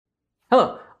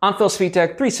Hello, I'm Phil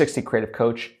Svitek, 360 Creative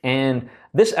Coach, and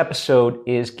this episode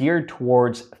is geared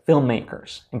towards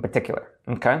filmmakers in particular,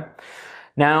 okay?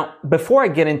 Now, before I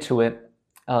get into it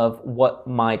of what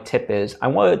my tip is, I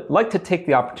would like to take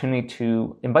the opportunity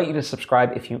to invite you to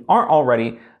subscribe if you aren't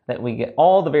already, that we get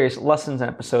all the various lessons and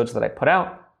episodes that I put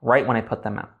out right when I put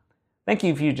them out. Thank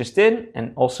you if you just did,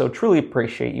 and also truly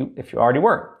appreciate you if you already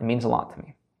were. It means a lot to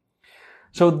me.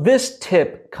 So this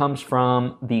tip comes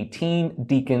from the Teen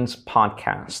Deacons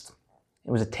podcast. It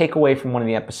was a takeaway from one of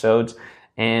the episodes,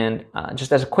 and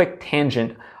just as a quick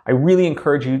tangent, I really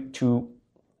encourage you to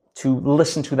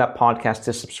listen to that podcast,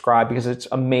 to subscribe, because it's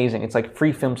amazing. It's like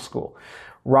free film school.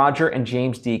 Roger and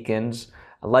James Deakins,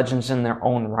 legends in their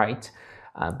own right,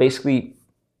 basically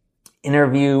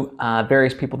interview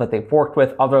various people that they've worked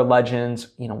with, other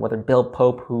legends, whether Bill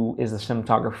Pope, who is the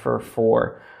cinematographer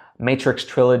for Matrix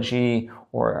trilogy,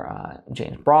 or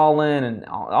James Brolin, and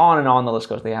on the list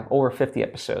goes. They have over 50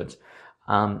 episodes.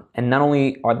 And not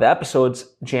only are the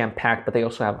episodes jam-packed, but they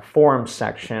also have a forum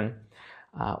section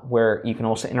where you can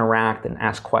also interact and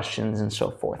ask questions and so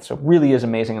forth. So it really is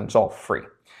amazing, and it's all free.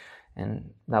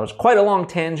 And that was quite a long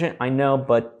tangent, I know,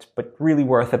 but really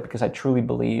worth it, because I truly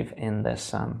believe in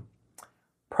this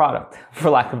product, for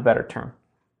lack of a better term.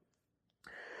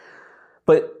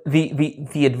 But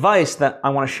the advice that I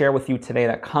want to share with you today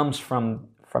that comes from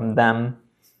them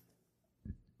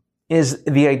is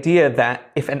the idea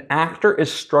that if an actor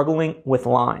is struggling with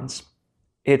lines,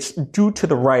 it's due to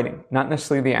the writing, not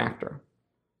necessarily the actor.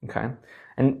 Okay?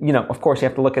 And, of course, you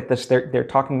have to look at this. They're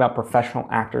talking about professional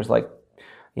actors like,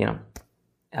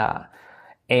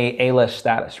 A-list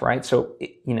status, right? So,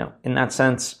 in that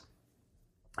sense,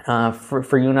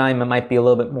 for you and I, it might be a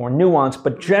little bit more nuanced,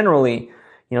 but generally,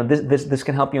 this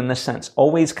can help you in this sense.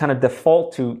 Always kind of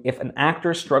default to, if an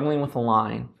actor is struggling with a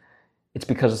line, it's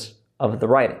because of the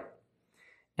writing.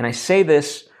 And I say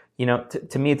this,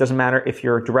 to me, it doesn't matter if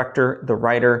you're a director, the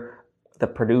writer, the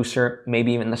producer,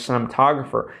 maybe even the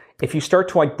cinematographer. If you start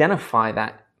to identify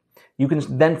that, you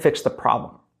can then fix the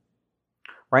problem,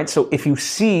 right? So if you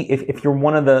see, if you're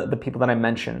one of the people that I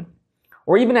mentioned,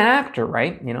 or even an actor,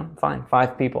 right? Fine,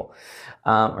 5 people,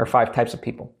 or 5 types of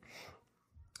people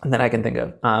that I can think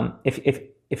of.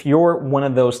 If you're one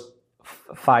of those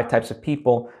 5 types of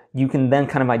people, you can then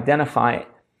kind of identify it.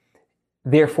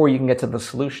 Therefore, you can get to the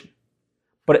solution.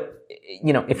 But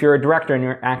if you're a director and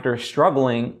your actor is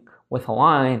struggling with a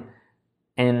line,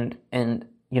 and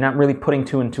you're not really putting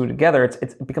 2 and 2 together,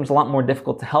 it becomes a lot more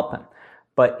difficult to help him.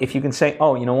 But if you can say,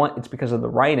 oh, you know what, it's because of the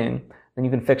writing, then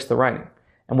you can fix the writing.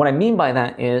 And what I mean by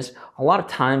that is, a lot of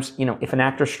times, if an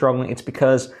actor's struggling, it's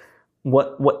because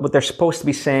what they're supposed to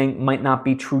be saying might not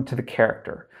be true to the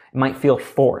character. It might feel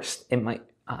forced. It might,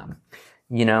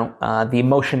 the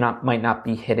emotion might not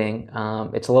be hitting.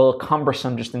 It's a little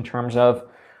cumbersome just in terms of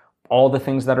all the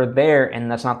things that are there, and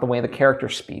that's not the way the character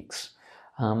speaks.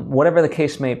 Whatever the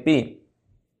case may be,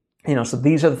 so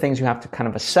these are the things you have to kind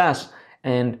of assess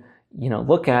and,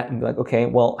 look at and be like, okay,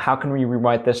 well, how can we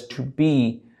rewrite this to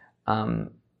be,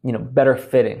 better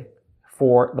fitting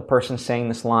for the person saying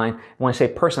this line? And when I say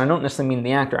person, I don't necessarily mean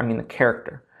the actor, I mean the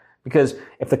character. Because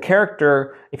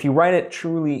if you write it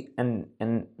truly and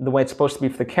the way it's supposed to be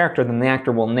for the character, then the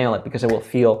actor will nail it, because it will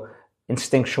feel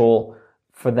instinctual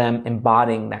for them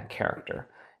embodying that character.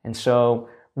 And so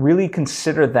really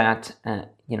consider that,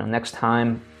 next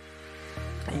time,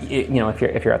 if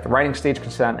you're at the writing stage,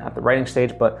 consider that at the writing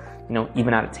stage, but,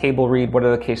 even at a table read,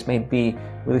 whatever the case may be,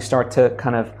 really start to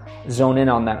kind of zone in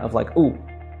on that of like, ooh,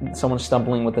 someone's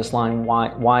stumbling with this line.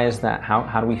 Why is that?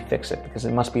 How do we fix it? Because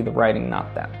it must be the writing,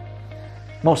 not them.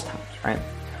 Most times, right?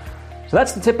 So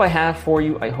that's the tip I have for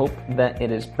you. I hope that it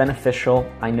is beneficial.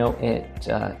 I know it,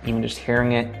 even just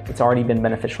hearing it, it's already been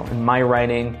beneficial in my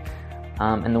writing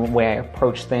and the way I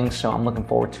approach things. So I'm looking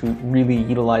forward to really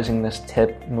utilizing this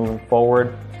tip moving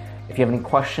forward. If you have any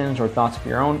questions or thoughts of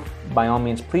your own, by all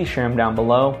means, please share them down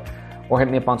below, or hit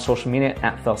me up on social media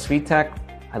at Phil Svitek.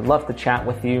 I'd love to chat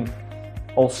with you.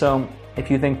 Also, if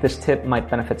you think this tip might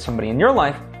benefit somebody in your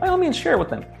life, by all means, share it with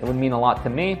them. It would mean a lot to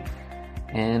me.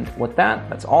 And with that,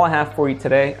 that's all I have for you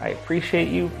today. I appreciate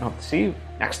you, and hope to see you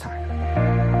next time.